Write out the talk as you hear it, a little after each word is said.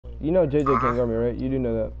You know JJ can't go me, right? You do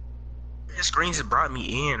know that. His screens just brought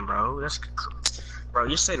me in, bro. Bro,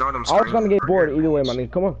 you're setting all them I was screens. gonna get bored Here, either way, bitch. my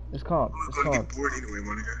nigga. Come on, it's calm. I'm It's gonna calm. get bored anyway,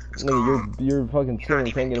 my nigga. It's Nigga, calm. you're fucking You're not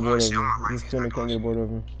silly. Can't even get a doing board shit over on me. my You life. You're silly not can't doing get a shit. board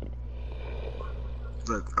over me.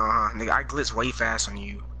 Look, nigga, I glitz way fast on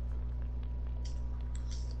you.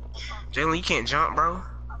 Jalen, you can't jump, bro.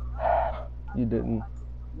 You didn't.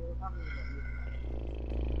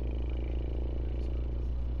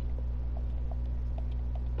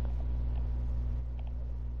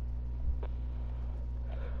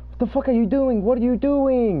 What the fuck are you doing? What are you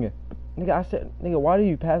doing? Nigga, I said, nigga, why do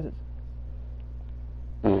you pass it?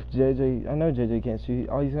 JJ, I know JJ can't shoot.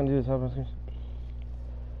 All he's gonna do is help us.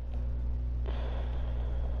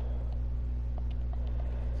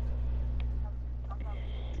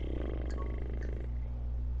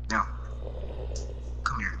 Now,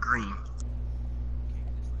 come here, green.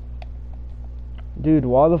 Dude,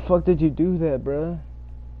 why the fuck did you do that, bruh?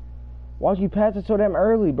 Why'd you pass it so damn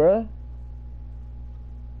early, bruh?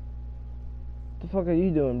 What the fuck are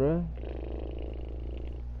you doing, bruh?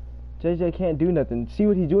 JJ can't do nothing. See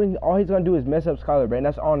what he's doing? All he's gonna do is mess up Skylar, bruh, and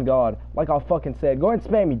that's on God. Like I fucking said. Go ahead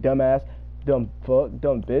and spam me, dumbass. Dumb fuck.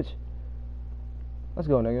 Dumb bitch. Let's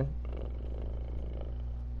go, nigga.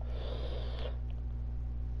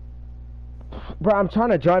 Bro, I'm trying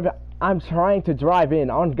to drive in. I'm trying to drive in.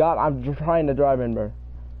 On God, I'm trying to drive in, bro.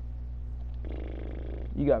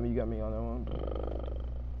 You got me on that one.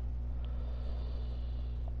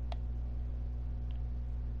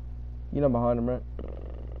 You know behind him, right?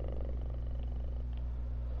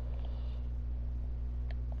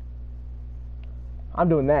 I'm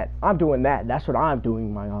doing that. I'm doing that. That's what I'm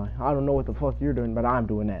doing, my guy. I don't know what the fuck you're doing, but I'm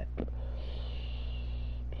doing that.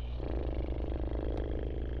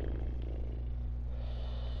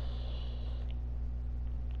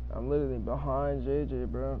 I'm literally behind JJ,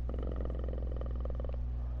 bro.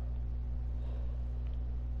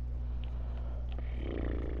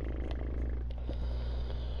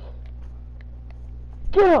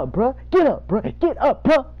 Get up, bro. Get up, bro. Get up,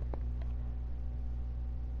 bro.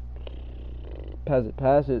 Pass it,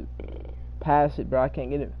 pass it. Pass it, bro. I can't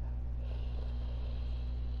get it.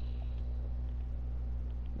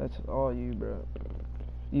 That's all you, bro.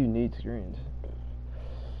 You need screens.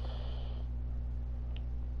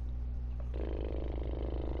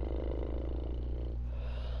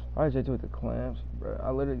 Alright, JJ with the clamps, bro.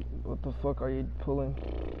 I literally, what the fuck are you pulling?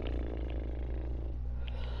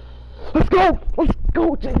 Let's go! Let's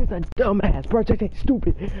go! JJ's a dumbass, bro. JJ's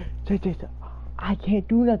stupid. JJ's I can't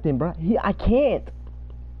do nothing, bro. I can't.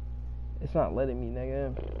 It's not letting me,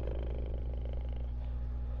 nigga.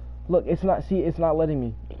 Look, it's not, see, it's not letting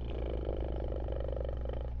me.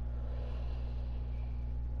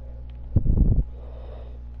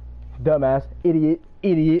 Dumbass. Idiot.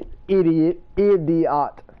 Idiot. Idiot.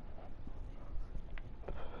 Idiot.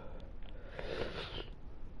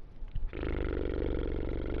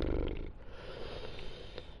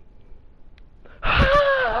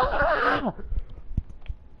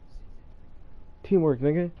 Teamwork,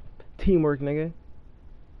 nigga. Teamwork, nigga.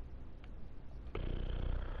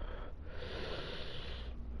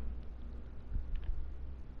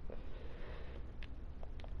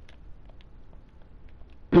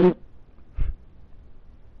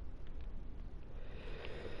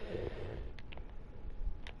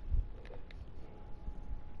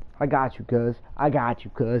 I got you, cuz. I got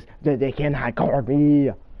you, cuz. They cannot guard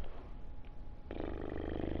me.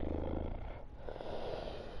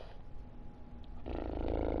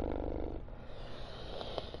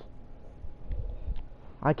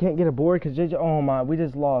 I can't get a board because JJ. Oh my, we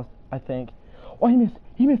just lost. I think. Oh, he missed.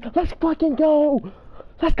 He missed. Let's fucking go.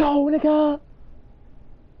 Let's go, nigga.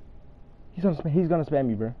 He's gonna spam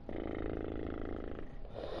me, bro.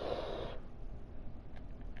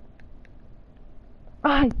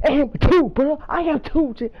 I am two, bro. I am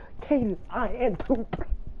two, Kaden. I am two,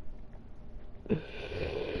 bro.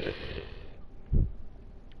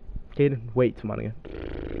 Kaden, wait, my nigga.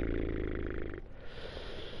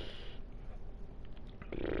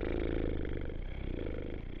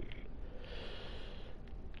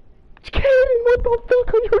 Kaden, what the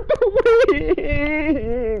fuck are you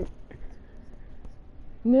doing?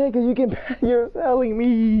 Nigga, you're selling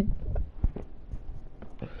me.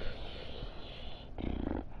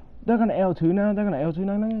 They're gonna L2 now? They're gonna L2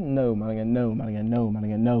 now, nigga? No, my nigga, no, my nigga, no, my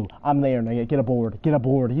nigga, no. I'm there, nigga. Get aboard. Get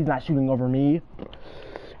aboard. He's not shooting over me.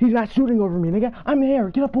 He's not shooting over me, nigga. I'm there.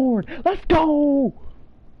 Get aboard. Let's go!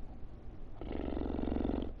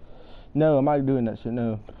 No, I'm not doing that shit,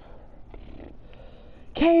 no.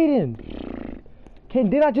 Kaden!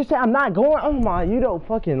 Kaden, did I just say I'm not going? Oh my, you don't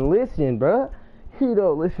fucking listen, bruh. You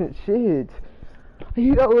don't listen shit.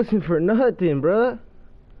 You don't listen for nothing, bruh.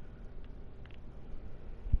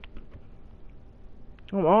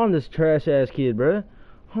 I'm on this trash ass kid, bruh.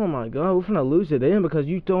 Oh my god, we're finna lose it in because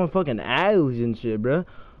you throwing fucking alleys and shit, bruh.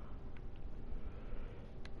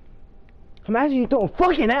 Imagine you throwing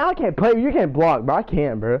fucking alley. I can't play. You can't block, bro. I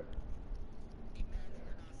can't, bruh.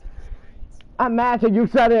 Imagine you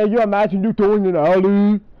sat there. You imagine you throwing an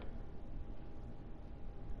alley.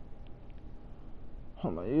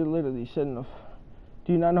 Oh my, you're literally sitting off.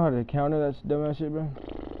 Do you not know how to counter that dumbass shit, bro?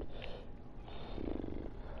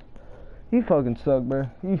 You fucking suck, bro.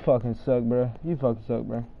 You fucking suck, bro. You fucking suck,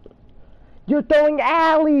 bro. You're throwing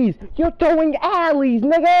alleys! You're throwing alleys,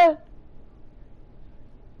 nigga!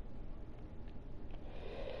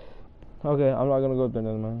 Okay, I'm not gonna go up there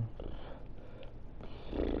then, man.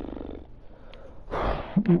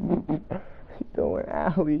 You're throwing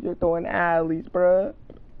alleys. You're throwing alleys, bro.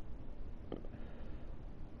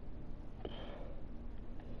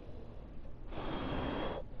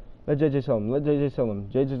 Let JJ sell him. Let JJ sell him.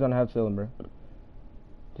 JJ's gonna have to sell him, bro.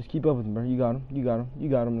 Just keep up with him, bro. You got him. You got him. You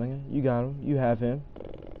got him, nigga. You got him. You have him.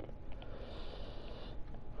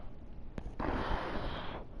 I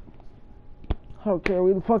don't care.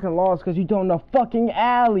 We fucking lost because you don't know fucking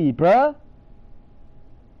alley, bruh.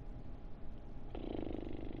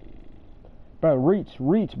 Bro, reach,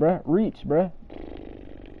 bruh. Reach, bruh.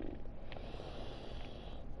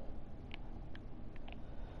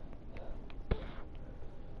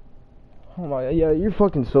 Oh my god, yeah, you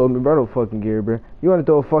fucking sold me, bro. I don't fucking care, bro. You wanna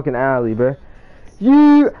throw a fucking alley, bro.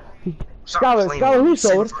 You... Scholar, who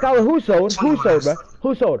sold? Scholar, who sold? Who sold, bro?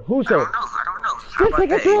 Who sold? Who sold? I don't know. This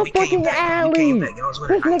nigga threw a fucking alley! This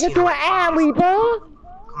nigga threw an alley, bro! Come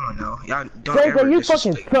on, now. Y'all don't JJ, you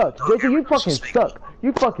fucking suck. JJ, you fucking suck.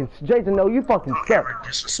 You fucking... JJ, no, you fucking suck.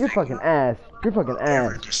 You fucking ass. You fucking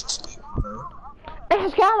ass.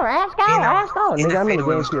 Ask Scholar, nigga, I'm in the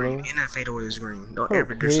game feeling. In that fadeaway is green. Don't I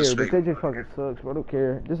ever don't care, but disrespect. JJ fucking sucks, bro. I don't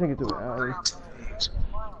care. This nigga threw an alley.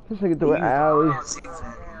 This nigga threw an alley.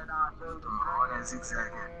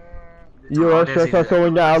 Yo, I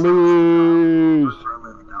throwing alleys.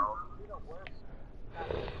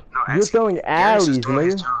 You're throwing alleys,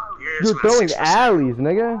 nigga. You're throwing alleys,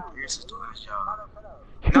 nigga.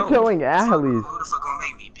 You're throwing alleys. Who the fuck gonna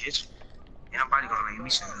make me, bitch? Ain't nobody gonna make me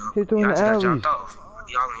shut up. You're throwing Y'all just got alleys. dropped off.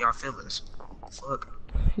 Y'all in y'all feelings. Fuck.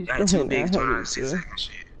 He's Y'all ain't too throwing big, doing alleys, 6 bro. second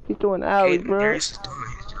shit. He's throwing alleys, bro. Darius is doing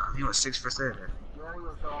his job. He went 6 for 7.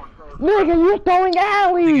 Nigga, you're throwing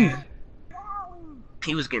alleys.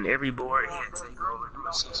 He was getting every board. He had to take over.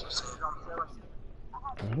 Doing 6 for 7.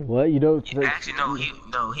 What? You don't... Actually,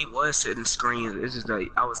 no, he was setting screens. It's just like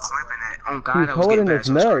I was clamping that. On God, He's I was holding getting his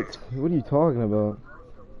past nuts. What are you talking about?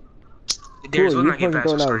 Darius, Cool, we're you're not getting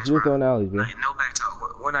fucking past the throwing alleys. screen. You're throwing alleys, bro. No back talk.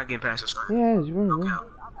 We're not getting past the screen. Yeah, you're No bro. cap.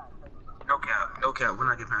 No cap. We're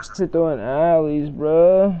not getting past the You're throwing alleys,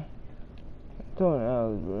 bro. Throwing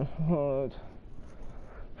alleys, bro. What?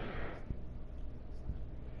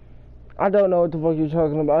 I don't know what the fuck you're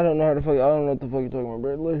talking about. I don't know what the fuck you're talking about,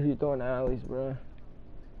 bro. Literally throwing alleys, bro.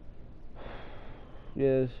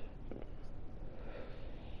 Yes.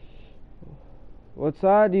 What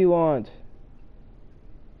side do you want?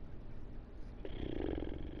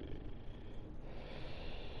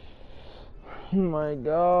 Oh my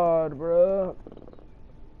god, bro.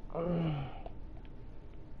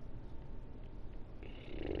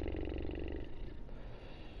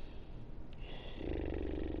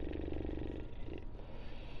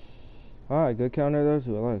 Alright, good counter those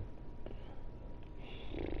two, I like.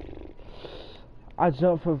 I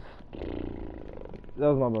jumped for...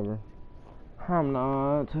 That was my bummer. I'm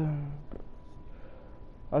not.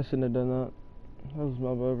 I shouldn't have done that. That was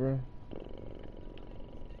my bummer.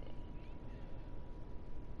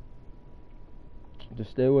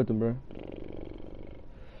 Just stay with him, bro.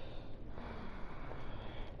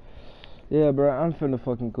 Yeah, bro, I'm finna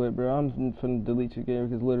fucking quit, bro. I'm finna delete your game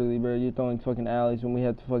because literally, bro, you're throwing fucking alleys when we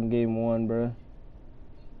had to fucking game 1, bro.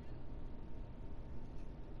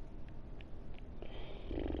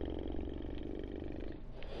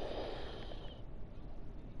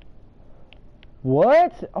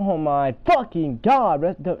 What? Oh my fucking god,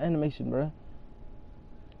 bro. That's the animation, bro.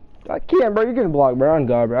 I can't, bro. You're getting blocked, bro. On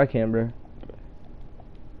God, bro. I can't, bro.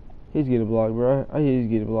 He's getting blocked, bro. He's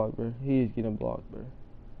getting blocked, bro. He's getting blocked, bro.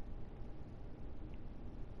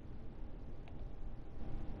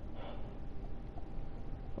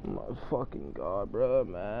 Oh my fucking god, bro.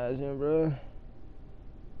 Imagine, bro.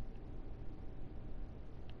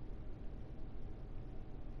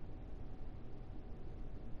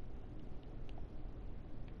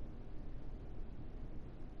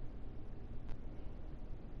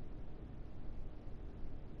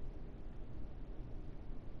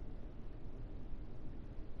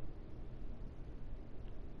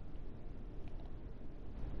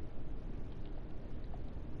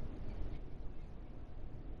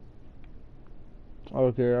 I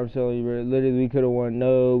don't care. I'm telling you, bro. Literally, we could have won.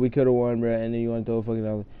 No, we could have won, bro. And then you want to throw a fucking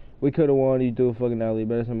alley. We could have won. You threw a fucking alley,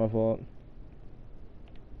 but that's not my fault.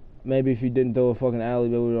 Maybe if you didn't throw a fucking alley,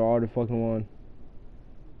 but we would have already fucking won.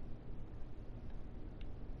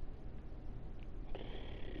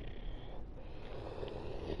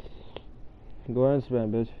 Go ahead and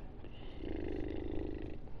spam, bitch.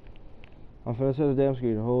 I'm finna set the damn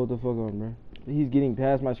screen. Hold the fuck on, bro. He's getting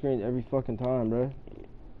past my screen every fucking time, bro.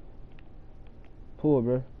 Pull it,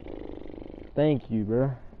 bro. Thank you,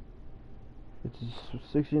 bro. It's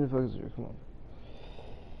just 16 to fucking 0. Come on.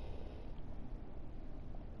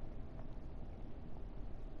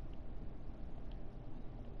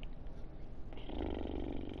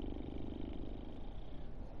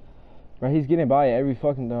 Bro, he's getting by it every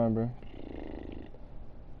fucking time, bro.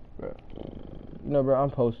 Bro. No, bro,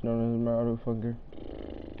 I'm posting on this, bro. I don't fucking care.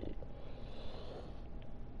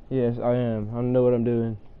 Yes, I am. I know what I'm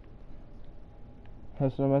doing.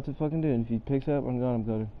 That's what I'm about to fucking do. And if he picks up, I'm gone. I'm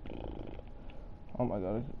going. Oh my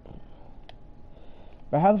god.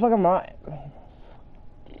 But how the fuck am I?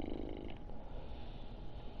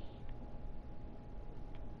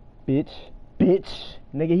 Bitch. Bitch.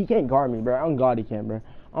 Nigga, he can't guard me, bro. On God, he can, bro.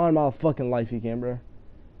 On my fucking life, he can, bro.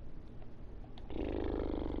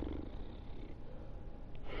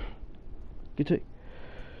 Get to it.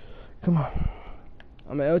 Come on.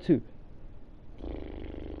 I'm at L2.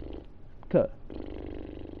 Cut.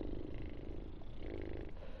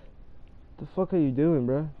 The fuck are you doing,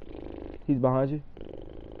 bro? He's behind you.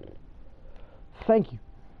 Thank you.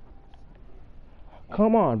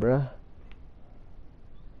 Come on, bro.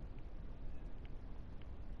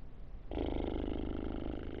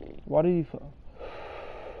 Why do you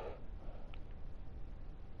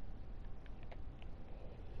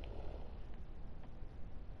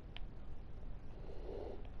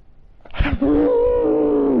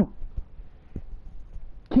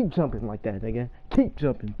Keep jumping like that, nigga. Keep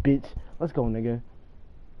jumping, bitch. Let's go, nigga.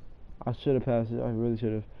 I should have passed it. I really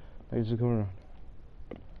should have. Nigga, just come around.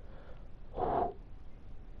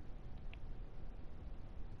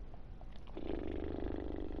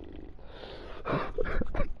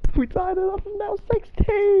 We tied it up from down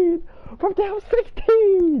 16! From down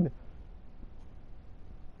 16!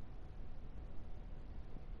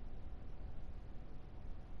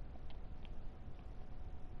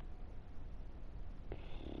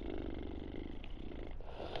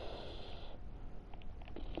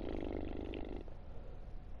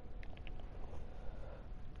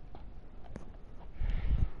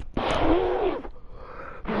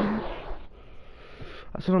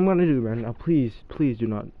 That's what I'm gonna do, man. Now, please, please do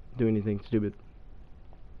not do anything stupid.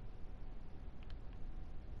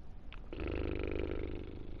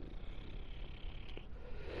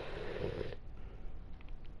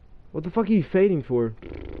 What the fuck are you fading for?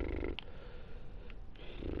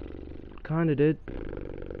 Kinda did.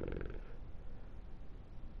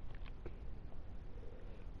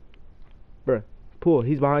 Bruh, pull.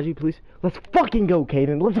 He's behind you, please. Let's fucking go,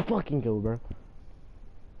 Caden. Let's fucking go, bruh.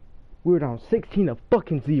 We're down 16 to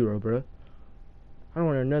fucking 0, bro. I don't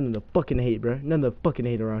want to hear none of the fucking hate, bro. None of the fucking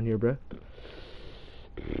hate around here, bro.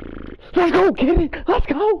 Let's go, kid. Let's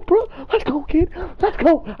go, bro. Let's go, kid. Let's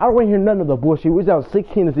go. I don't want to hear none of the bullshit. We're down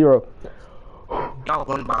 16 to 0. Y'all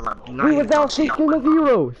won by like. We was down 16 to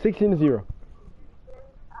 0. 16 to 0.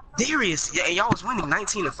 Darius, yeah, y'all was winning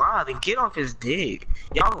 19 to 5, and get off his dick.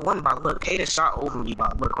 Y'all won by look. Kaden shot over me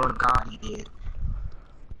by look. On God, he did.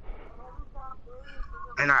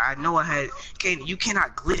 And I know I had. Kaden, you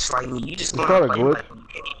cannot glitch like me. You just gonna play like me. You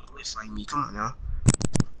can't even glitch like me. Come on now.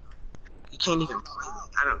 You can't even play.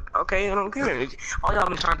 Okay, I don't care. All y'all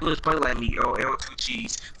been trying to do is play like me. Oh, L2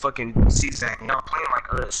 cheese, fucking zigzag. Y'all playing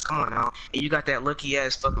like us. Come on now. And you got that lucky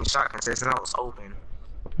ass fucking shot contest, and I was open.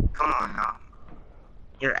 Come on now.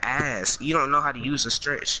 Your ass. You don't know how to use a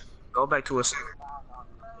stretch. Go back to a center.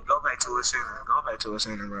 Go back to a center. Go back to a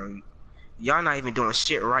center, bro. Y'all not even doing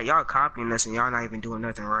shit right. Y'all copying us and y'all not even doing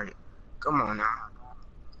nothing right. Come on now.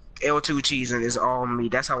 L2 cheese and it's all me.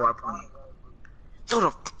 That's how I play.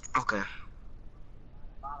 Okay.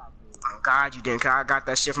 Oh God, you didn't. I got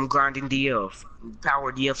that shit from grinding DF.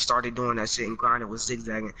 Power DF started doing that shit and grinding was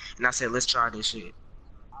zigzagging. And I said, let's try this shit.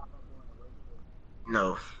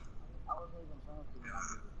 No.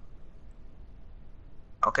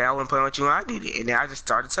 Okay, I wasn't playing with you and I did it. And then I just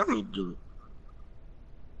started telling you to do it.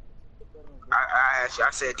 I asked you,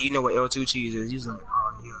 I said, do you know what L2 cheese is? You like,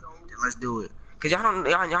 oh yeah, then let's do it. Cause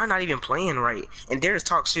y'all not even playing right. And Darius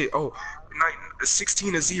talk shit. Oh,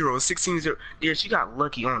 16 to 0, 16 to 0. Darius, you got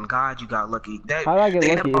lucky. On God, you got lucky. That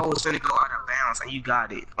ball was gonna go out of bounds. rebounds and you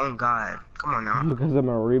got it. On God. Come on now. Because I'm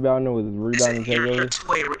a rebounder with rebounding takeovers.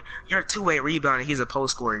 You're a two-way rebounder. He's a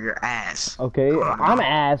post scorer. You're ass. Okay, I'm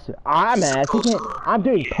ass. I'm ass. He can't. I'm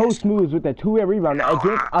doing post moves with a two-way rebounder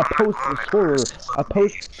against a post scorer. A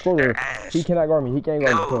post scorer. He cannot guard me. He can't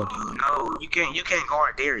guard me. No, you can't. You can't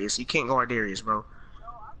guard Darius. You can't guard Darius, bro.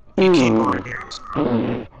 You can't guard Darius.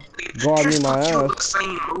 Guard me my ass. The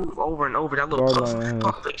same move over and over. That little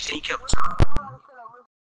pump fake shit. He kept.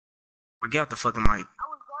 Forget the fucking mic.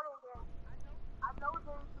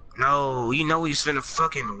 No, you know he's finna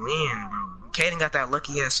fucking win, bro. Caden got that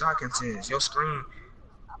lucky ass shot contest. Your screen.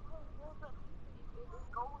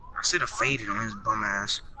 I should have faded on his bum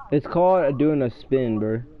ass. It's called doing a spin,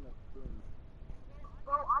 bro.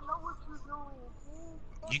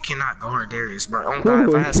 You cannot guard Darius, bro. On God,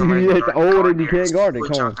 if I had somebody it's old and you can't guard it.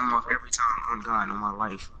 Come on. Them off every time. On God, on my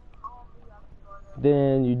life.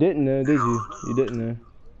 Then you didn't know, did you? You didn't know.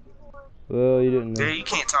 Well, you didn't know. Yeah, you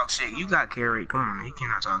can't talk shit. You got carried. Come on, he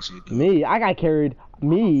cannot talk shit. Dude. Me? I got carried.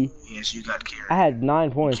 Me? Yes, you got carried. I had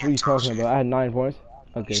 9 points. What are you talking about? I had 9 points.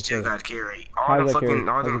 Okay. You still got carried. All the fucking,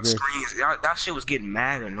 all them screens. That shit was getting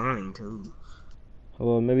mad annoying too.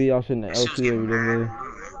 Well, maybe y'all shouldn't have L2 every day.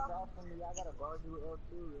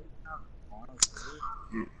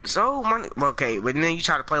 So, okay, but then you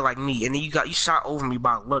try to play like me, and then you shot over me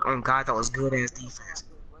by luck on God that was good ass defense.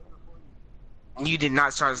 You did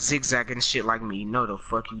not start zigzagging shit like me. No, the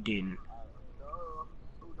fuck you didn't.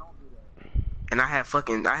 And I had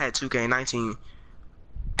 2K19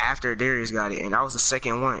 after Darius got it, and I was the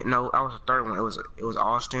second one. No, I was the third one. It was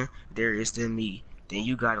Austin, Darius, then me. Then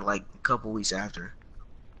you got it like a couple weeks after.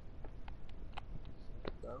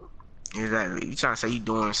 Exactly. You trying to say you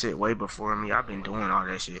doing shit way before me? I've been doing all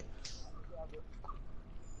that shit.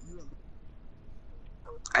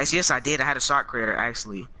 Actually, yes, I did. I had a shot creator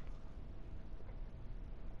actually.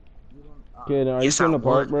 Kaden, are you still in the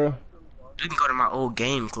park, bro? You can go to my old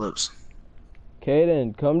game clips.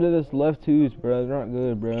 Kaden, come to this left twos, bro. They're not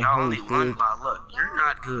good, bro. Y'all only won by luck. You're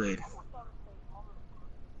not good.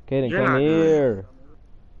 Kaden, come here. Good.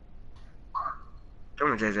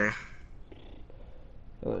 Come on, JJ.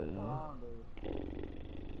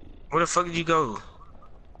 Where the fuck did you go?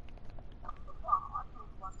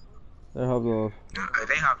 They hopped off.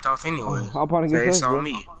 They hopped off anyway. Hop on against us, bro.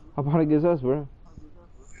 Hop on against us, bro.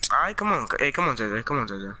 Alright, come on. Hey, come on, JJ. Come on,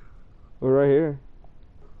 JJ. We're right here.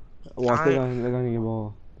 Watch, they're gonna get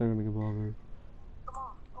ball. They're gonna get ball, bro.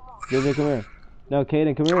 JJ, come here. No,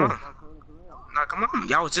 Kaden, come here. No, come on.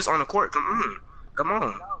 Y'all was just on the court. Come on. Come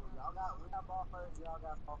on.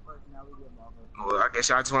 Well, I guess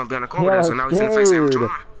y'all just want to be on the court, yeah, so now we finna face every time.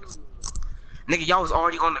 Nigga, y'all was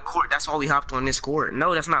already on the court. That's why we hopped on this court.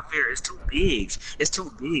 No, that's not fair. It's too big. It's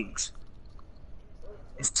too big.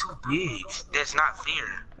 It's too big. That's not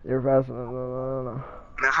fair. You're fast. No.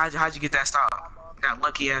 Now, how'd you get that stop? That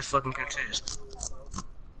lucky ass fucking contest.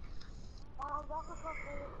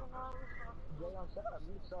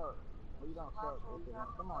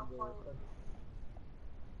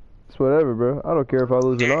 It's whatever, bro. I don't care if I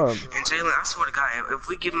lose or not. And Jalen, I swear to God, if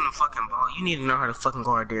we give him the fucking ball, you need to know how to fucking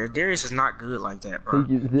guard Darius. Darius is not good like that, bro.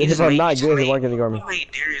 If I'm not good, why can't he guard me? You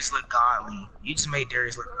made Darius look godly. You just made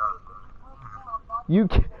Darius look godly.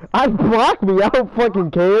 I block me. I don't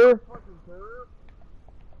fucking care.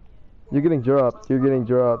 You're getting dropped. You're getting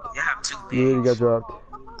dropped. You have 2 bigs. You already got dropped.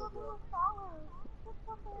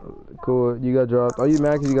 Cool. You got dropped. Are you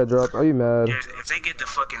mad because you got dropped? Are you mad? Yeah, if they get the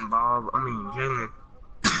fucking ball, I mean, Jalen.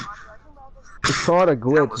 It's called a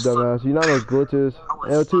glitch, dumbass. You know those glitches?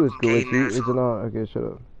 L2 is glitchy. Is it not? Okay, shut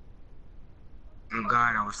up. Oh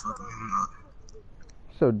God, I was fucking him up.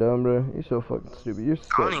 You're so dumb, bro. You're so fucking stupid. You're so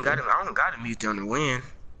I don't got to mute them to win.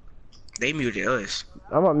 They muted us.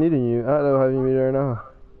 I'm not muting you. I don't know how you mute right now.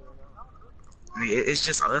 I mean, it's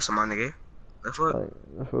just us, my nigga. The fuck?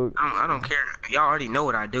 I don't care. Y'all already know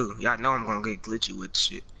what I do. Y'all know I'm gonna get glitchy with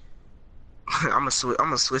shit. I'm gonna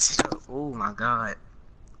switch it up. Oh my God.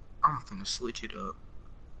 I'm gonna switch it up.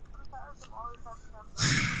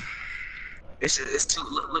 It's too.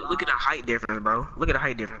 Look at the height difference, bro. Look at the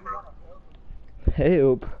height difference, bro.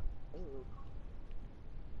 Help.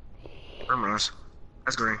 Remember,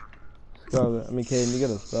 that's green. Stop it. I mean, Kaden, you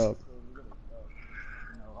gotta stop.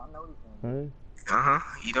 Right?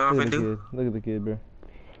 You know what I'm gonna do? Look at the kid, bro.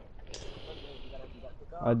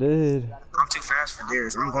 I did. I'm too fast for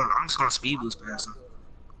Darius. I'm just gonna speed boost past him.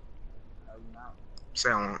 Say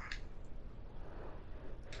I won't.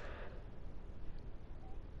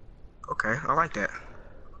 Okay, I like that.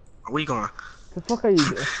 Where you going? The fuck are you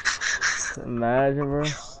doing? Imagine, bro.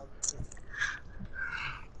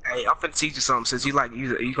 Hey, I'm finna teach you something. Since you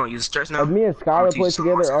you gonna use stretch now? If me and Skylar play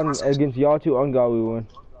together against y'all two, on God we win.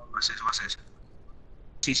 What's this? What's this?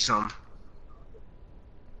 Teach you something.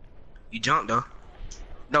 You jump though.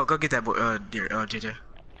 No, go get that boy, JJ.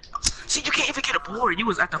 See, you can't even get a board. You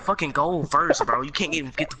was at the fucking goal first, bro. You can't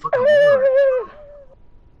even get the fucking board.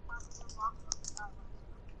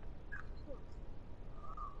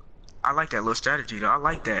 I like that little strategy though. I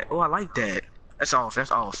like that. Oh, I like that. That's off.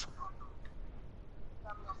 That's off.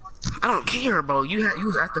 I don't care, bro. You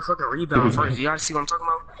was at the fucking rebound first. Y'all see what I'm talking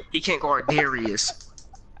about? He can't guard Darius.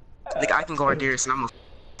 Like I can guard Darius, and I'm a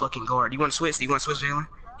fucking guard. You want to switch? Do you want to switch, Jalen?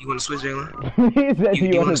 You want to switch, Jalen? He said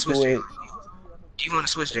you want to switch. Jalen? Do you want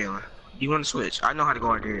to switch, Jalen? Do you want to switch? I know how to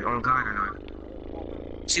guard Darius. Oh God, I know.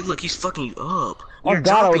 See, look, he's fucking you up. Oh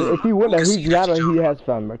God, if he wouldn't, he has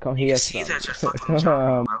fun, bro. Come, he has fun. That you're fucking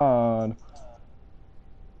jumping, bro. On.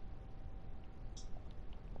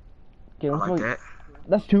 I like that.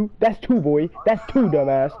 That's two. That's two, boy. That's two,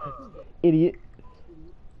 dumbass. Idiot.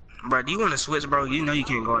 Bro, do you want to switch, bro? You know you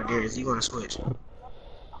can't guard Darius. You want to switch?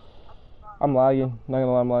 I'm lagging. Not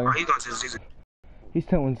gonna lie, I'm lagging. Oh, he's going to the season. He's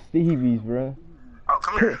telling Stevie's, bro. Oh,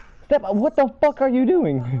 come here. Step up. What the fuck are you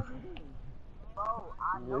doing?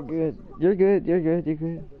 You're good. You're good. You're good. You're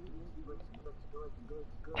good.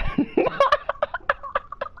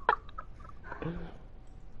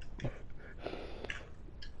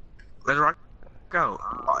 Let's rock. Go.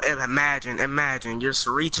 Oh, imagine you're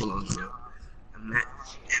reaching him.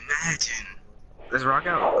 Imagine. Let's rock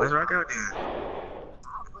out. Let's rock out, dude.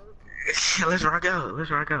 Let's rock out.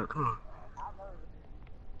 Let's rock out. Come on.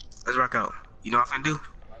 Let's rock out. You know what I'm finna do?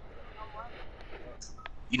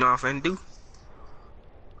 You know what I'm finna do?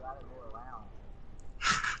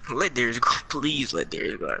 Let Darius go. Please let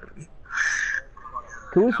Darius go.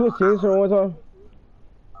 Can we switch teams for one time?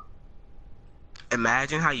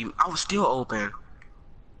 Imagine how you. I was still open.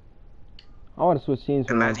 I want to switch teams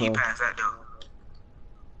for one time. Imagine he passed that though.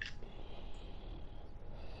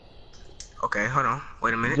 Okay, hold on.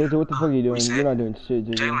 Wait a minute. JJ, what the fuck are you doing? You're not doing shit,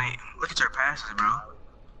 JJ. Jalen, look at your passes, bro.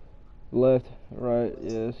 Left, right,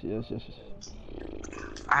 yes.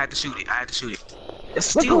 I had to shoot it. That's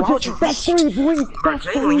steal. Why would you reach? That's three, boy. That's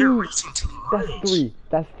Jalen, three. you're reaching too much. That's three.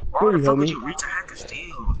 That's why three, the fuck homie. would you reach? I had to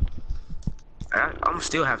steal. I'm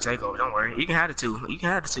still have takeover. Don't worry. You can have the two. You can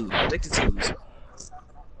have the two. Take the twos.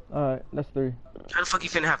 Alright, that's three. How the fuck you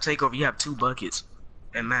finna have takeover? You have 2 buckets.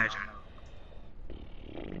 Imagine.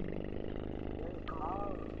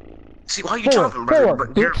 See, why are you jumping, brother?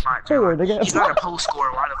 But you're fine, he's not a post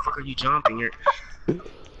scorer. Why the fuck are you jumping? You're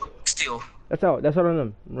still. That's out. That's out on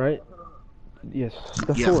them, right? Yes.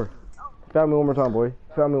 That's 4. Foul me one more time, boy.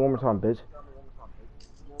 Foul me one more time, bitch.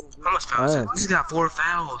 How much fouls? He's got 4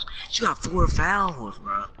 fouls. You got 4 fouls,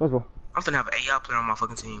 bro. Pass ball. I'm finna have an AI player on my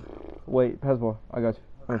fucking team. Wait, pass ball. I got you.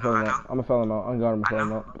 I'm gonna foul him out. I'm gonna foul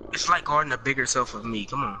him out. It's like guarding a bigger self of me.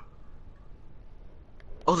 Come on.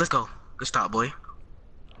 Oh, let's go. Good stop, boy.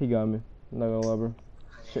 He got me. I'm not gonna lie, bro.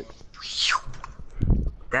 Shit.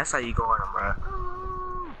 That's how you guard him, bro.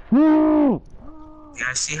 No! Yeah,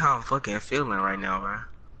 I see how I'm fucking feeling right now, bro.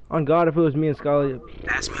 On God, if it was me and Scully.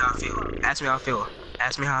 Ask me how I feel. Ask me how I feel.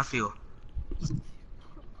 Ask me how I feel.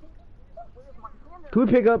 Can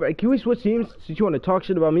we pick up? Can we switch teams? Since you want to talk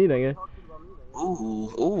shit about me, nigga.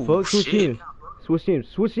 Ooh, fuck, switch teams. Switch teams.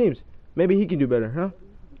 Switch teams. Maybe he can do better, huh?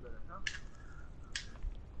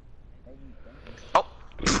 Oh.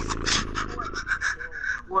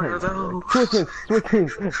 What are those? Switch teams. Switch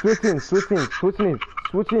teams. Switch teams. Switch teams. Switch teams.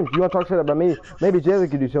 Switch teams. You want to talk shit about me? Maybe Jalen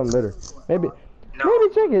could do something better. Maybe. No.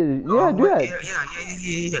 Maybe check it. Yeah, do that.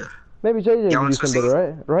 Yeah. Maybe JJ could do something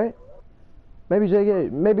better, right? Maybe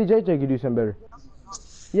JJ could do something better.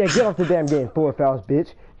 Yeah, get off the damn game. 4 fouls, bitch.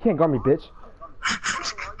 You can't guard me, bitch.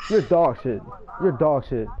 You're dog shit. You're dog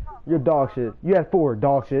shit. You're dog shit. You had 4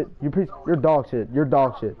 dog shit. You're dog shit. You're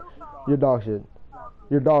dog shit. You're dog shit.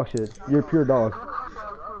 You're dog shit. You're pure dog.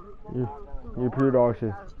 You're pure dog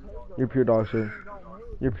shit. You're pure dog shit.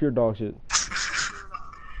 You're pure dog shit.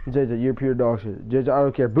 JJ, you're pure dog shit. JJ, I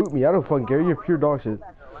don't care. Boot me. I don't fucking care. You're pure dog shit.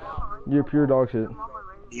 You're pure dog shit.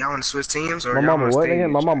 Y'all want to switch teams or my mama what, nigga?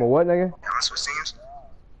 My mama what, nigga? Y'all want to switch teams?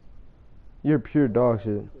 You're pure dog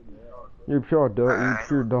shit. You're pure dog. You're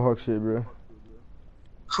pure dog shit, bro.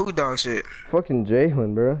 Who dog shit? Fucking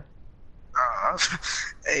Jalen, bro.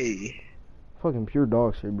 Hey. Fucking pure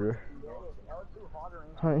dog shit, bro.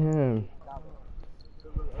 I am.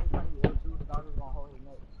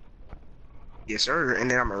 Yes, sir. And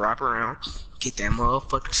then I'm gonna wrap around, get that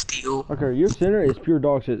motherfucking steal. Okay, your center is pure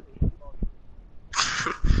dog shit.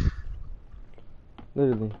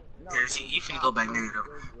 Literally. Yes, you finna go back negative.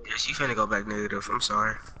 Yes, you finna go back negative. I'm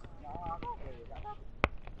sorry.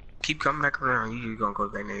 keep coming back around, you gonna go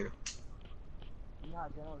back negative. Nah,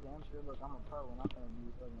 damn sure. Look, I'm a pro, and I'm gonna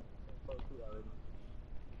be fucking pro too already.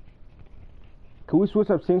 Can we switch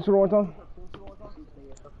up teams for one time?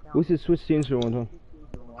 We should switch teams for one time.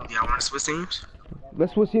 Yeah, I wanna switch teams?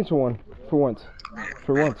 Let's switch teams for once. For once.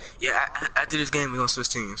 Yeah, after this game, we're gonna switch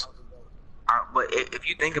teams. But if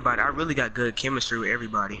you think about it, I really got good chemistry with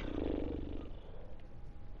everybody.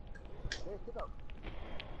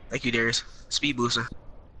 Thank you, Darius. Speed booster.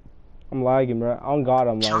 I'm lagging, bro. On God,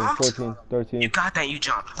 I'm lagging. Jumped? 14, 13. You got that, you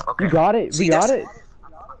jumped. Okay. You got it? See, We got it?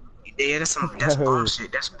 Yeah, that's bum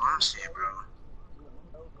shit. That's bum shit, bro.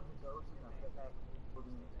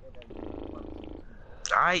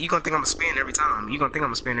 Alright, you gonna think I'm gonna spin every time.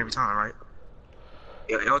 Right?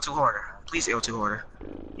 Yeah, L2 harder. Please L2 harder.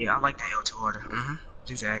 Yeah, I like that L2 harder.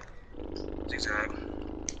 Zigzag.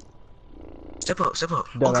 Step up.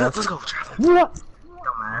 Dumbass. Okay, let's go. What?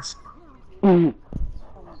 Dumbass.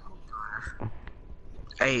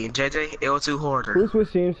 Hey, JJ, L2 harder. Who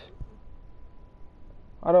switch teams?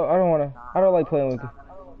 I don't like playing with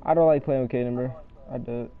Kaden, bro. I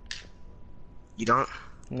do it. You don't?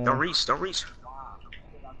 No. Don't reach.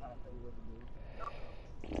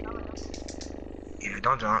 Yeah,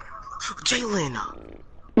 don't jump. Jalen!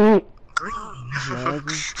 Green!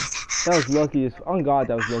 That was lucky as... On God,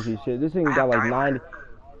 that was lucky as shit. This thing got like 90...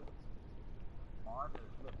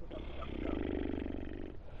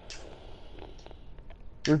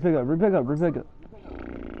 Repick up.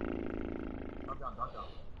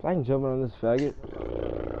 I can jump on this faggot.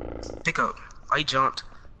 Pick up. I jumped.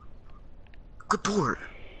 Good board.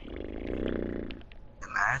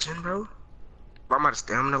 Imagine, bro. I'm out of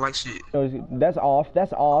stamina like shit. No, that's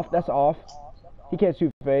off. He can't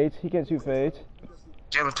shoot fades.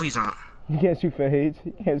 Jalen, please don't. He can't shoot fades.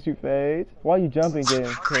 Why are you jumping,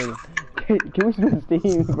 Kaden? Can we switch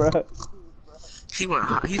teams, bro? He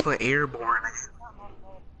went airborne.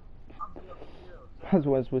 That's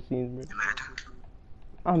what switch teams, bro. Imagine.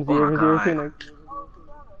 I'm Oh my 0-0 God. connect.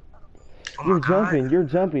 Oh my God. You're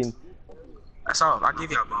jumping. That's all. I'll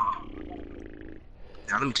give y'all a ball.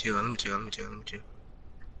 Now let me chill.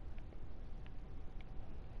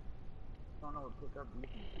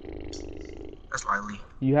 That's lightly.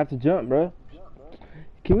 You have to jump, bro.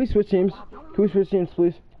 Can we switch teams? Please? Can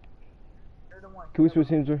we switch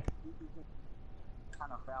teams, bro?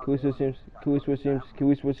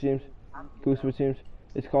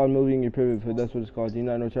 It's called moving your pivot foot. That's what it's called. Do you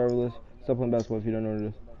not know what travel is? Stop playing basketball if you don't know what it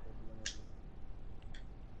is.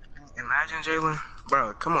 Imagine, Jalen.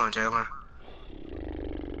 Bro, come on, Jalen.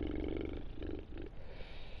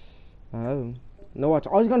 No, watch.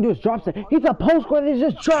 All he's gonna do is drop steps. He's a post scorer. He's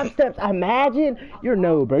just drop steps. Imagine. You're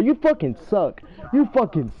no, bro. You fucking suck. Bro. You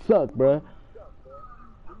fucking suck.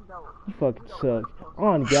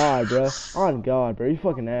 On God, bro. You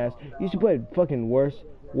fucking ass. You should play fucking worst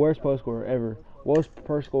post scorer ever. Worst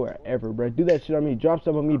per scorer ever, bro. Do that shit on me. Drop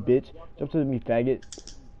stuff on me, bitch. Drop stuff on me, faggot.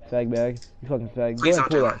 Fag bag. You fucking fag. Please Go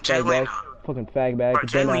ahead and pull that fag bag. Fucking fag bag. Bro, You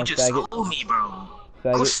Jalen, you dumbass just faggot. told me, bro. Go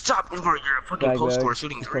Faggot. stop, bro. You're a fucking Fag post bag. scorer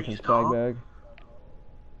shooting You threes, fucking fag dog. bag.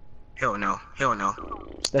 Hell no.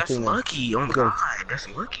 That's it, man. lucky. Oh my Go. God, that's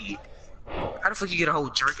lucky. How the fuck you get a whole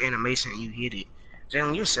jerk animation and you hit it?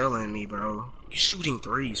 Jalen, you're selling me, bro. You're shooting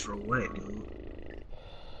threes for what, dude?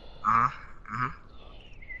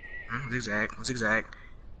 Zigzag.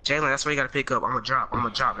 Jalen, that's why you gotta pick up. I'm gonna drop.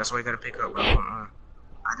 That's why you gotta pick up, bro. I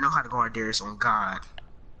know how to guard Darius on God.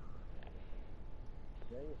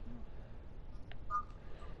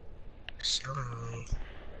 Selling me.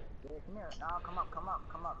 Come up.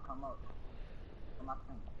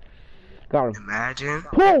 Got him. Imagine.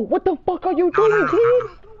 Bro, what the fuck are you doing,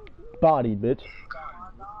 kid? Body, bitch.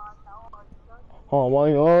 Oh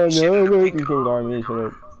my God, no, you can guard me, shut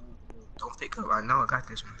up. Don't pick up. I know I got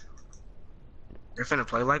this one. They're finna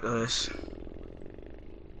play like us.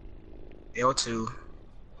 L2.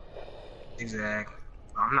 Zigzag.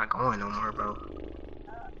 Oh, I'm not going no more, bro.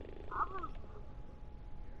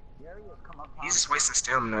 He's just wasting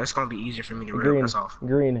stamina. It's gonna be easier for me to rip this off.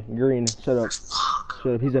 Green, shut up.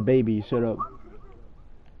 Shut up, he's a baby, shut up.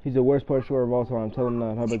 He's the worst player scorer of all time. Tell him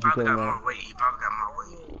that. How about you tell him that? He probably got more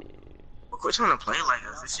weight. But quit trying to play like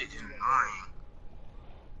us. This shit is annoying.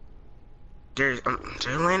 There's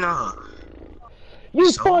Jalen,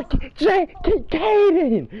 You fucking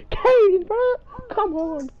Kaden, bro. Come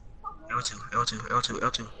on.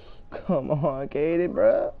 L2. Come on, Kaden,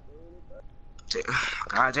 bro.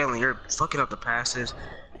 God, Jalen, you're fucking up the passes.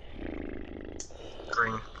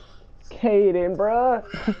 Green. Kaden, bro.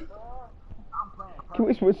 Can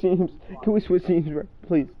we switch teams? Bro?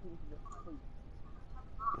 Please.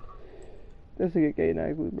 Let's get Kaden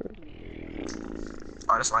actually, bro.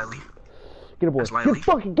 Oh, that's lightly. Get a board. That's lightly. Get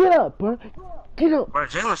fucking get up, bro. Get up. Bro,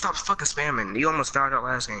 Jalen, stop fucking spamming. You almost fouled out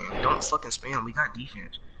last game. Don't fucking spam. We got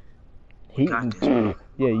defense. We got this, bro.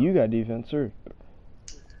 Yeah, you got defense, sir.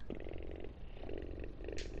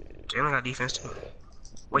 Jalen got defense too.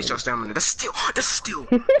 Waste your stamina. That's a steal. That's a steal.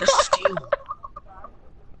 That's a steal.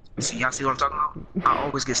 See, y'all see what I'm talking about? I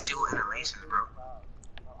always get steal animations, bro.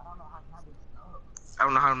 I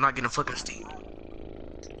don't know how I'm not getting a fucking steal.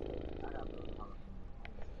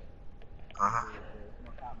 Uh-huh.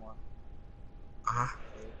 Uh-huh.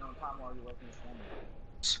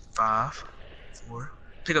 5, 4.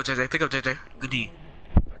 Pick up JJ. Pick up JJ. Good D.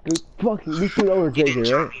 Good fucking. We shoot over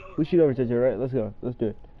JJ, right? We shoot over JJ, right? Let's go. Let's do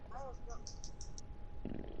it.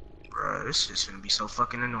 Bro, this shit's gonna be so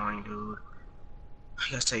fucking annoying, dude.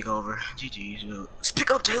 You guys take over. GG's, dude. Let's pick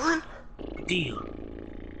up Jalen. Deal.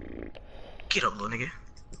 Get up, little nigga.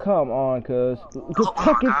 Come on, cuz. Good Oh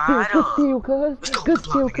fucking my steal. God, Good steal, cuz. Let's go, Good good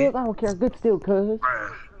steal, block, cuz. nigga. I don't care. Good steal, cuz.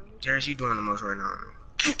 Bruh, Darius, you doing the most right now.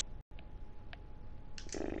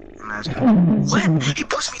 What? He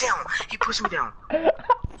pushed me down. He pushed me down.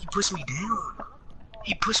 He pushed me down.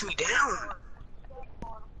 He pushed me down.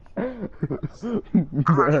 I'm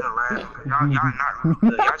not gonna lie. Y'all not really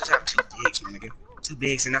good. Y'all just have 2 bigs, my nigga. 2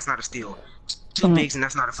 bigs and that's not a steal. 2 bigs and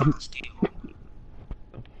that's not a fucking steal.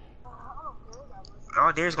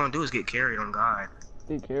 All Darius gonna do is get carried on God.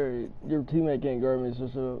 Get carried. Your teammate can't guard me, so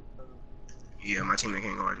shut up. Yeah, my teammate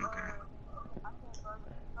can't guard you, okay.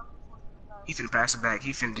 He finna pass it back.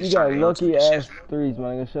 He finna just You got try to lucky shit, ass man. threes,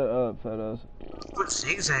 man. Shut up, fat ass. Quit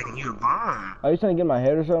zigzagging, you a bomb. Are you trying to get in my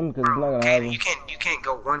head or something? Because it's not gonna happen. You can't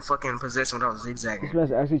go one fucking possession without zigzagging. This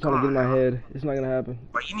man's actually trying to get in my head. It's not gonna happen.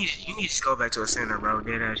 Bro, you need to go back to a center, bro.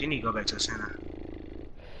 Dead ass. You need to go back to a center.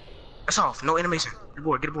 That's off. No animation. Get a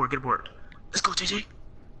board. Get a board. Get a board. Let's go, JJ.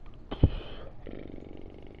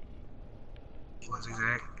 He went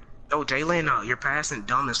zigzag. Yo, Jalen, you're passing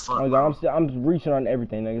dumb as fuck. Oh God, I'm reaching on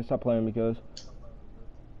everything, nigga. Stop playing me, cuz.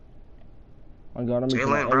 Oh God, I'm reaching on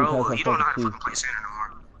Jalen, every bro, pass you don't know how I to fucking fucking play center no more.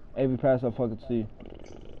 see. Every pass I fucking see.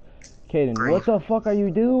 Kaden, Green. what the fuck are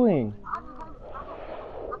you doing?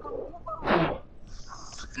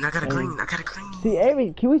 And I got a green. I got a green.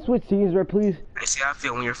 See, can we switch teams, bro, please? I see how I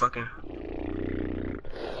feel when you're fucking.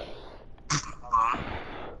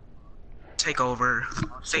 Take over.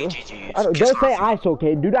 Say GG. Don't say ISO,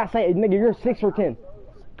 Kaden. Do not say, nigga, you're 6 for 10.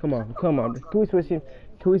 Come on. Can we switch teams?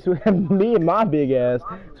 Can we switch me and my big ass?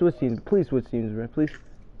 Switch teams. Please switch teams, bro. Please.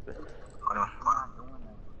 Hold on.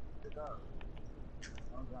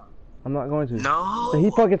 I'm not going to. No. So he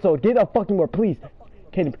fucking get a fucking more, please.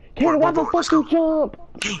 Kaden, why the fuck you jump?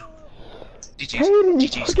 Kaden, you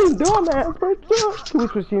fucking dumbass, bro. Jump. Can we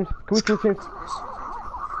switch teams? Can we switch teams?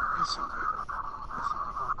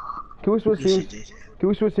 Can we switch teams? Can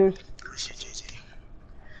we switch teams?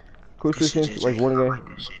 Can we switch teams? Like one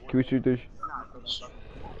game? Can we shoot this?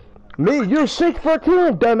 Me, you're 6 for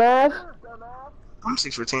 10, dumbass. I'm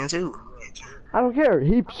 6 for 10 too. I don't care.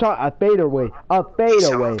 He shot a fadeaway. A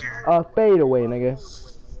fadeaway. A fadeaway, nigga.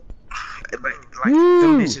 But like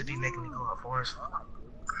them bitches be making me go up for us.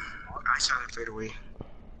 I shot a fadeaway.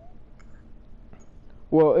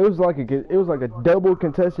 Well, it was like a double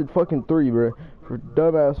contested fucking 3, bro. For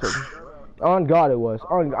dumbass. On God, it was.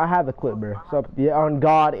 I have the clip, bro. So yeah, on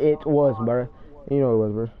God, it was, bro. You know it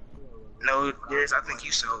was, bro. No, Darius, I think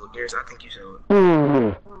you sold. Darius, I think you sold.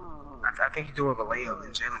 I think you threw up a layup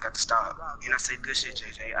and Jalen got to stop. And I said good shit,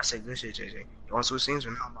 JJ. I said good shit, JJ. You want to switch teams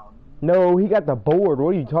or no? No, he got the board. What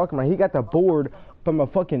are you talking about? He got the board from a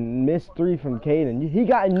fucking missed 3 from Kaden. He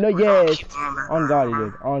got no yes. On God, he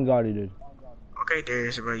did. On God, he did. Okay,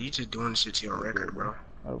 Darius, bro, you just doing this shit to your record, bro.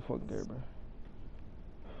 I don't fucking care, bro.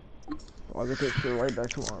 I'll get that shit right back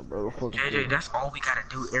tomorrow, bro. JJ, that's all we gotta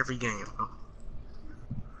do every game, bro.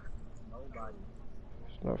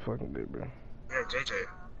 It's not fucking good, bro. Yeah, JJ.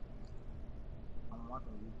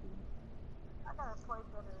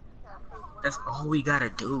 That's all we gotta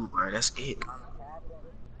do, bro. That's it.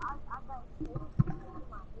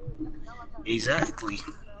 Exactly.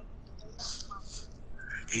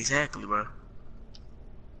 Exactly, bro.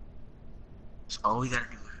 That's all we gotta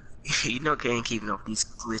do. You know, can't keep up these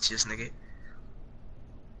glitches, nigga.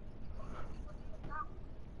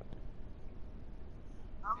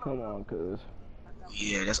 Come on, cuz.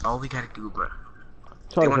 Yeah, that's all we gotta do, bro.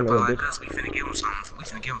 Sorry, they wanna play like bitch. us. We finna give them something. We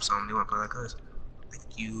finna give them something. They wanna play like us.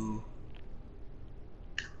 Thank you.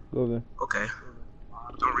 Go there. Okay.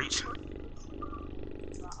 Don't reach.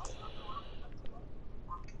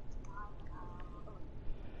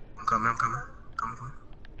 I'm coming. Coming.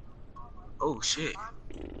 Oh shit.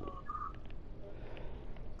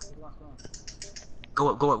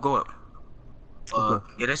 Go up.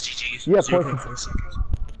 Fuck. Yeah, that's GG's. Yeah, 0.4 seconds.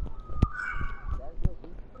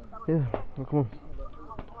 Yeah, well, come on.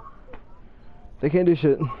 They can't do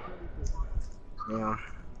shit. Yeah.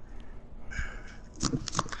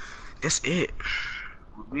 That's it.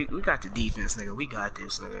 We got the defense, nigga. We got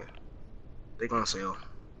this, nigga. They gonna sell.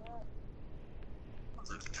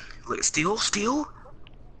 Look, steal?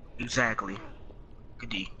 Exactly. Good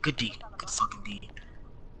D. Good D. Good fucking D.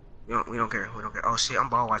 We don't care. We don't care. Oh shit, I'm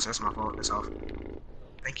ball watching. That's my fault. That's off.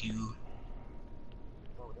 Thank you.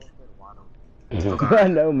 Oh god. I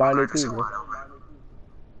know, mine oh, are god, too, bro.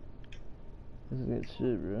 This is good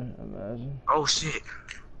shit, bro. Imagine. Oh shit.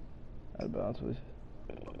 Out of bounds, please.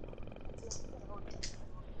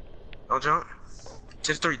 Don't jump.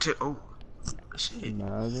 10-3, 10. Oh. Shit.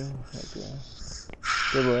 Imagine. Okay.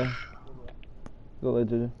 Good boy. Go late,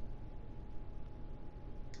 dude.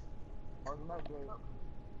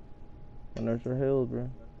 My nerves are healed, bro.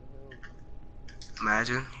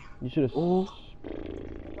 Imagine. You should have. Ooh.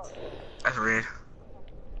 That's red.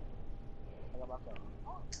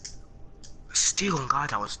 Steal, God,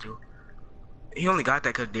 that was steal. He only got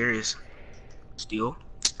that because Darius. Steal.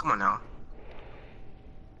 Come on now.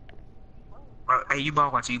 Bro, hey, you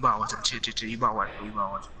ball watching. Chill. You ball watching.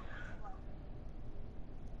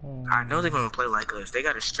 I know they're gonna play like us. They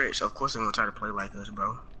got to stretch. So of course they're gonna try to play like us,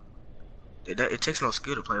 bro. It takes no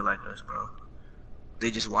skill to play like us, bro. They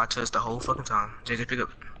just watch us the whole fucking time. JJ, pick up.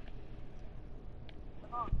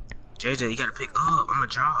 JJ, you gotta pick up. I'm a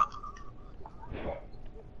job.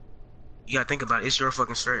 You gotta think about it. It's your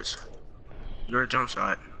fucking stretch. Your jump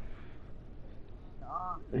shot.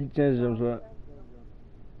 He changed his jump shot.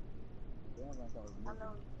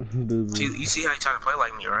 Boo-boo. You see how you trying to play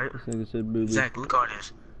like me, right? This nigga said boo-boo. Exactly. Look at all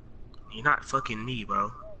this. You're not fucking me,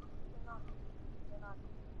 bro.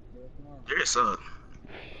 You're a suck.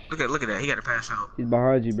 Look at that. He got to pass out. He's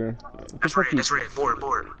behind you, bro. That's red. That's red. Board.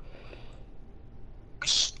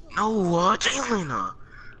 No, Jalen.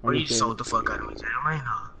 Bro, you sold the fuck out of me,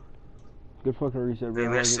 Jalen. Good fucking reset, bro.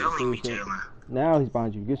 Man, they're selling me, Jalen. Now he's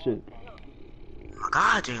behind you. Good shit. Oh my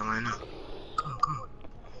God, Jalen. Come on.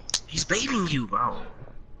 He's baiting you, bro.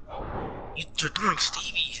 You're throwing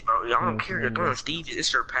Stevies, bro. I don't care. You're throwing Stevies.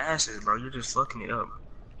 It's your passes, bro. You're just fucking it up.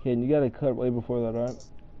 Ken, you gotta cut way before that, right?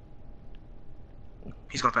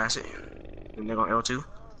 He's gonna pass it. And they're gonna L2.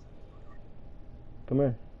 Come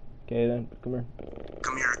here. Okay, then. Come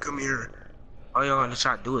here. Come here. All y'all gonna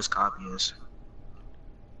try to do is copy us.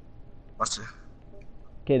 What's it?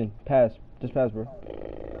 Kaden, pass. Just pass, bro.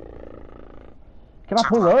 Can I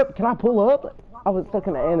pull up? I was stuck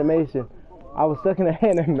in the animation.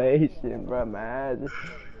 Bro, man.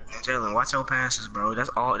 Jalen, watch your passes, bro. That's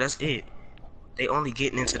all. That's it. They only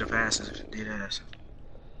getting into the passes. Dead ass.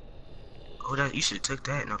 Oh, you should have took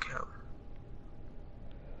that. No cap.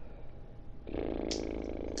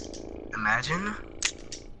 Imagine.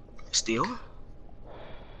 Steal.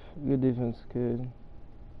 Good defense, kid.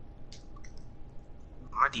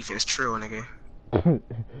 My defense true, nigga.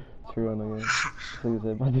 True, nigga. Like I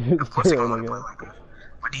said, my defense Of course they're true, gonna nigga. play like that.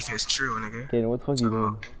 My defense true, nigga. Kaden, what the fuck you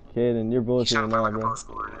doing? Kaden, you're bullshitting now, like bro.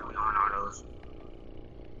 We don't know those.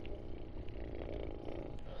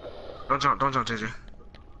 Don't jump, JJ.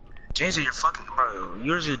 JJ, you're fucking, bro.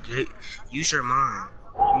 Use your mind.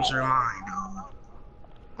 Use your mind, dude.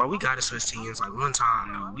 Bro, we gotta switch teams like one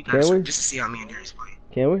time, though. We gotta switch just to see how me and Darius play.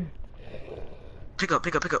 Can we? Pick up.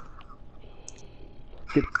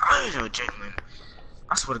 I know, Jalen.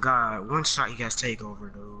 I swear to God, one shot you guys take over,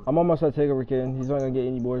 dude. I'm almost at takeover, kid. He's not gonna get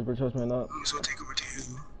any boards, but trust me or not. I'm just gonna take over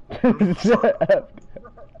too. Shut up.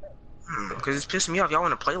 Cause it's pissing me off. Y'all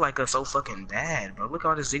wanna play like us so fucking bad, bro. Look at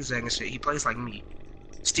all this zigzag and shit. He plays like me.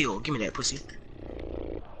 Still, give me that pussy.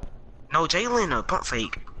 No, Jalen, pump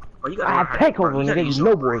fake. Bro, you gotta take over, nigga.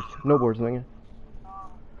 No boards, nigga.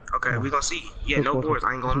 Okay, we gonna see. Yeah, no boards.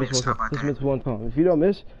 I ain't gonna miss. How about that? Just miss one time. If you don't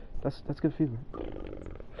miss, that's good feedback.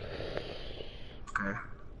 Okay.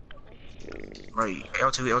 Right,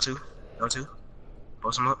 L2.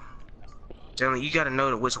 Post him up. Jalen, you gotta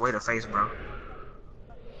know which way to face, bro.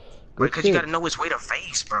 Because you gotta know which way to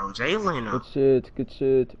face, bro. Jalen. Good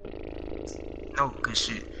shit. No, good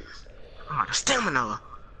shit. I'm out of stamina.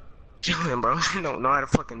 Jalen, bro. You don't know how to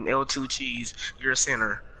fucking L2 cheese. You're a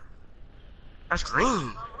center. That's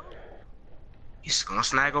green. He's gonna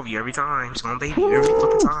snag over you every time. He's gonna baby you every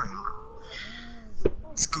fucking time.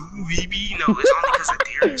 School, baby. No, it's only because of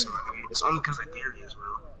Darius, bro. It's only because of Darius,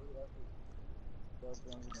 bro.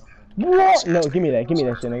 What? No, give me that shit,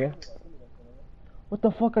 nigga. What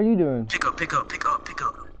the fuck are you doing? Pick up.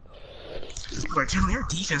 Bro, Jalen, your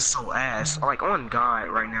defense so ass. Like, on God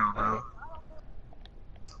right now, bro.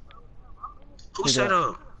 Who set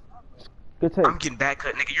up? Good take. I'm getting back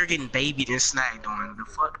cut, nigga. You're getting babied and snagged on. The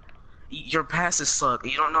fuck? Your passes suck.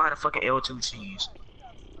 You don't know how to fucking L2 cheese.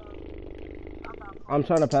 I'm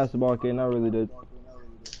trying to pass the ball, Kaden. I really did.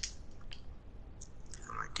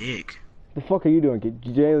 My dick. The fuck are you doing, kid?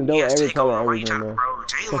 Jalen, don't ever tell her everything, bro.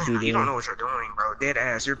 Jalen, you don't know what you're doing, bro. Dead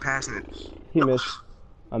ass. You're passing it. He missed.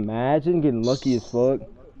 Imagine getting lucky as fuck.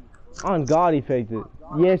 On God, he faked it.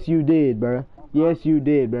 Yes, you did, bro. Yes, you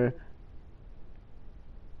did, bro.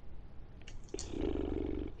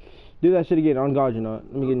 Do that shit again. On God, you're not.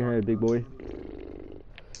 Let me get in your head, big boy.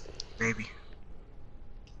 Baby.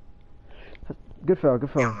 Good foul, good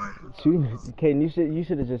foul. Yeah, Shooting, Kaden, you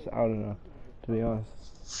should have just, I don't know, to be honest.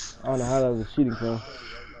 I don't know how that was a shooting foul.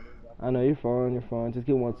 I know, you're fine. Just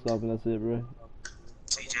get one stop and that's it, bro.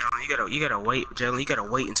 See, Jalen, you gotta wait, Jalen. You gotta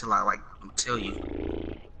wait until I tell you.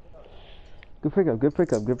 Good pickup.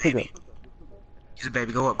 He's a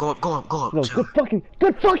baby. Go up. No, Jalen.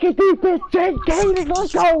 good fucking defense, Kaden,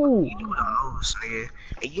 let's go! You do the most, nigga.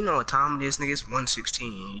 And you know what time it is, nigga? It's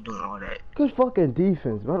 1:16. You doing all that. Good fucking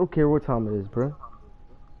defense, bro. I don't care what time it is, bro.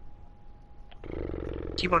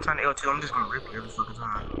 Keep on trying to L2. I'm just gonna rip you every fucking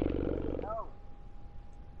time.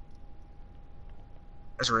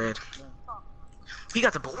 That's red. He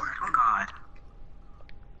got the board. Oh God.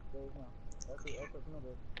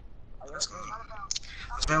 Let's go.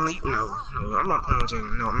 Stanley? No, I'm not playing with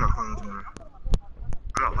Jalen. No, I'm not playing with Jalen.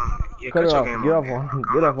 I'm not playing. Yeah, cut your game. Get off one.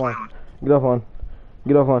 Get off one.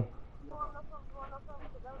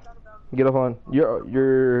 You're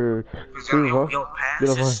your pass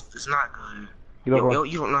is not good. Get off one.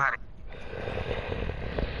 You don't know how to.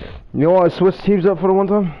 You know what? Switch teams up for the one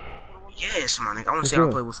time. Yes, my nigga. I want to see how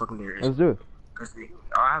I play with fucking Darius. Let's do it. Cause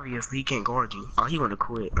obviously he can't guard you. Oh, he want to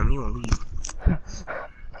quit. I mean, he want to leave.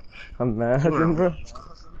 I'm mad, bro.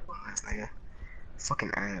 This nigga,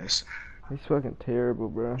 fucking ass. He's fucking terrible,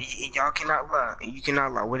 bro. Y'all cannot lie. You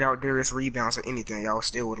cannot lie. Without Darius rebounds or anything, y'all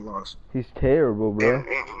still would have lost. He's terrible, bro. And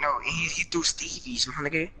no, he threw Stevie's, my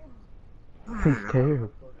nigga. He's terrible.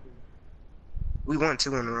 We won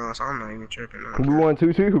 2 in a row, so I'm not even tripping. We won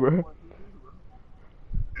 2 too, bro.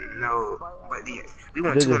 No, but we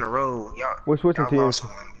won 2 in a row. Y'all. We're switching teams.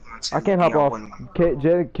 I can't hop off.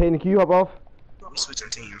 Kaden, can you hop off? We switching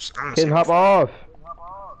teams. Kaden, hop off.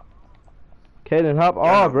 Kaden, hop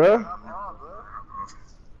off, bro.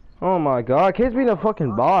 Oh my God, Kaden's being a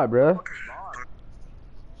fucking bot, bro.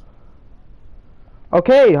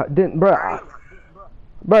 Okay, then, bro.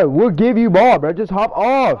 Bro, we'll give you ball, bro. Just hop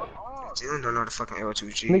off. Jalen don't know the fucking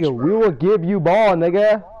L2G. Nigga, we will give you ball,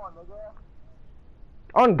 nigga.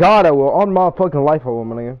 On God, I will. On my fucking life, I will,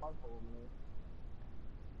 my nigga.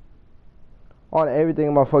 On everything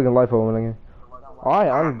in my fucking life, I will, my nigga.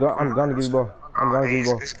 Alright, I'm gonna give you ball. I'm gonna give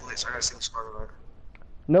you ball.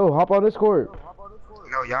 No, hop on this court.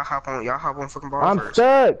 No, y'all hop on fucking ball I'm first.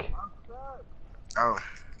 stuck. Oh,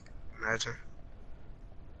 imagine.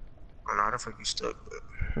 Oh no, I don't think you stuck. But...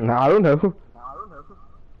 Nah, I don't know.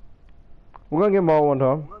 We're gonna get ball one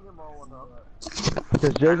time.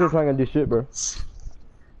 Cause Jay's not gonna do shit, bro.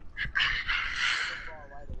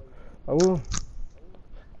 I will.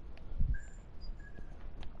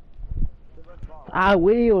 I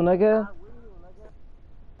will, nigga.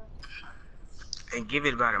 And give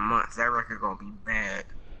it about a month. That record gonna be bad.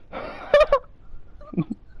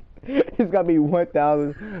 It's gotta be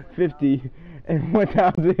 1,050 and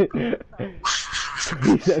 1,000.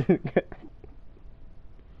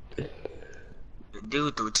 The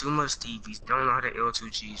dude threw too much Stevies. Don't know how to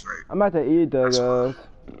L2Gs right. I'm about to eat, guys.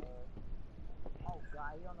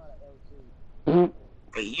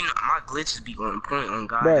 Hey, you know my glitches be on point on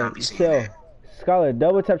God. Bro, Y'all be seeing that. Scholar,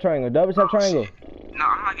 double tap triangle. Double tap triangle. Shit. No,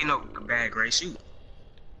 I'm not getting no bad grade. Shoot.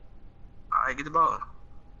 Alright, get the ball.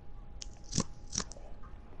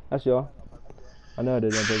 That's y'all. I know I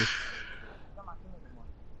did that, baby.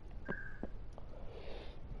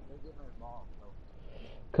 No,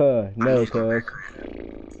 cuz. I knew he's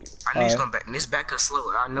going back. And this back cut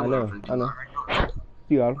slower. I know what I'm gonna do. I know.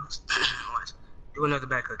 You got him. Do another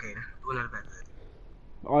back cut, Kaden. Do another back cut.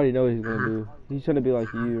 I already know what he's gonna do. He's trying to be like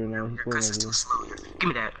you right now. He's Your cuts is too slow. Give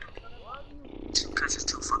me that. Your cuts is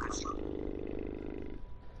too fucking slow.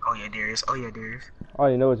 Oh yeah, Darius. I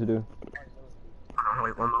already know what to do. Hold on,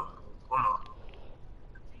 wait, one more.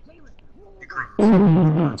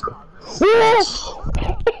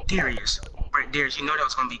 Darius. Right, Darius, you know that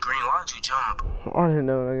was gonna be green. Why'd you jump? I didn't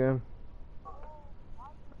know,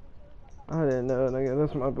 nigga.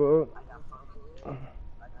 That's my boat.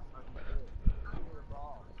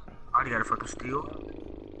 I got a fucking steal.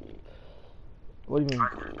 What do you mean?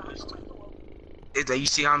 Is that you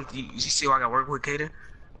see how I got work with, Kaden? You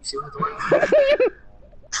see what I got work with?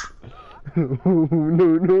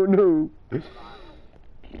 No.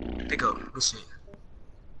 Pick up. What's it?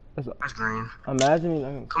 That's green. Imagine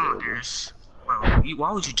me. Come on, Darius. Bro,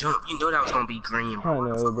 why would you jump? You know that was gonna be green, I bro.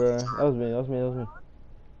 know, bro. That was me.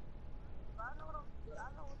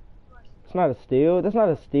 It's not a steal. That's not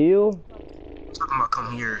a steal. I'm talking about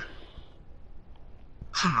come here.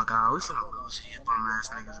 Oh my god, we finna lose these bum ass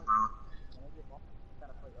niggas, bro.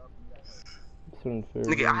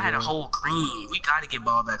 Nigga, I had a whole green. We gotta get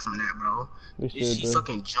ball back from that, bro. She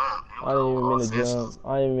fucking jumped. I didn't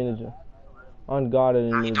even mean to jump. On God, I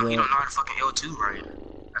didn't mean to jump. He don't know how to fucking L2 right.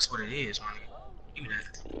 That's what it is, man. Do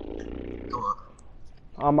that. Go up.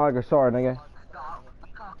 I'm Michael, sorry, nigga.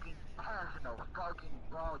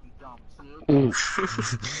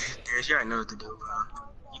 Darius, you already know what to do, bro.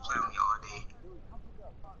 You play with me all day.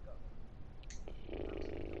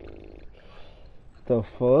 The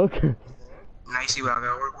fuck? Now you see what I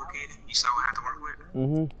gotta work with, kid? You saw what I have to work with?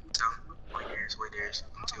 Mm-hmm. So, wait, Darius.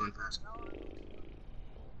 I'm telling you fast.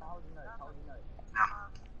 No.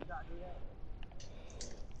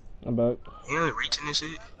 I'm back. You ain't reaching this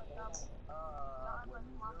shit?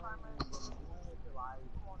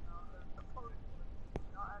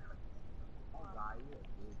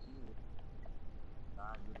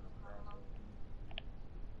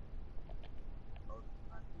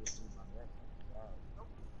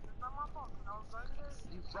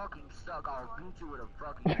 You fucking suck. I'll beat you with a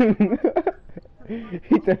fucking.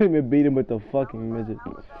 He didn't even beat him with the fucking midget.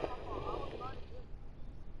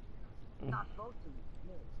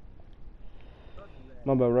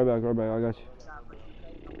 My bad, right back, I got you.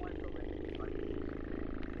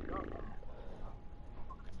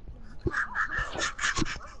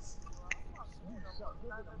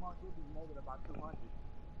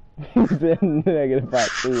 He said negative about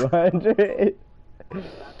 200.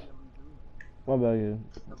 My bad, yeah.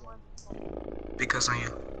 Because on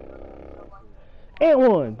you. And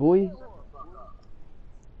one, boy.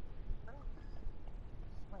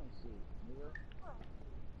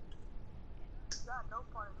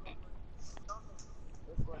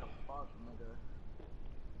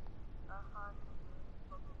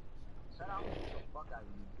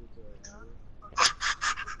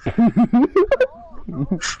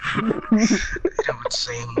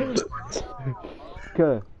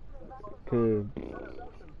 Good.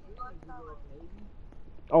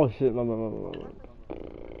 Oh shit, my bad.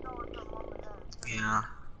 Yeah.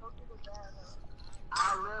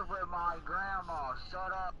 I live with my grandma.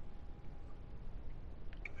 Shut up.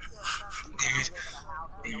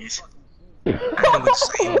 Darius. I didn't want to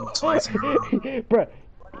say him twice in a row. Bruh.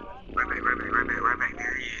 Right back,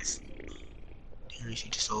 there he is. Darius,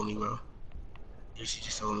 you just told me, bro.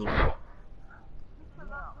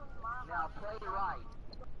 Now play right.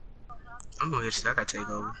 I'm gonna hit you, I gotta take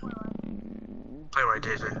over. Play right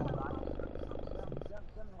there, Jay.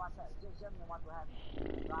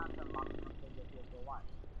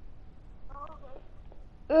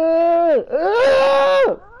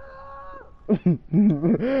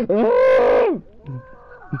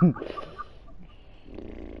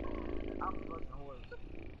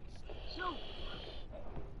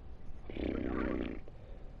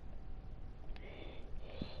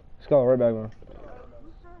 Let's go, right back, man.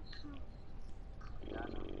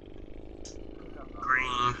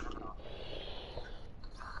 Green.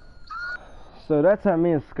 So that's how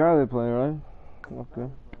me and Scarlett play, right? Okay.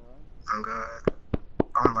 I'm good.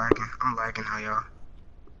 I'm lagging how y'all.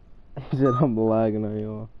 He said I'm lagging on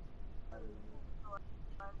y'all.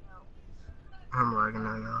 I'm lagging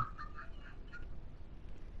how y'all.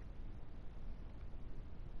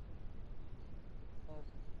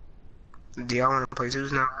 Do y'all wanna play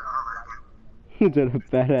twos now? He said a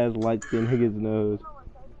fat ass light skin nigga's nose.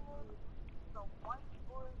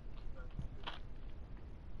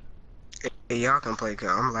 Hey, y'all can play, cause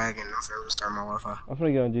I'm lagging. I'm finna restart my Wi-Fi. I'm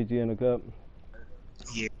finna get on GT in the cup.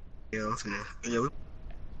 Yeah, I'm finna. Yeah,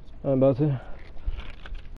 I'm about to.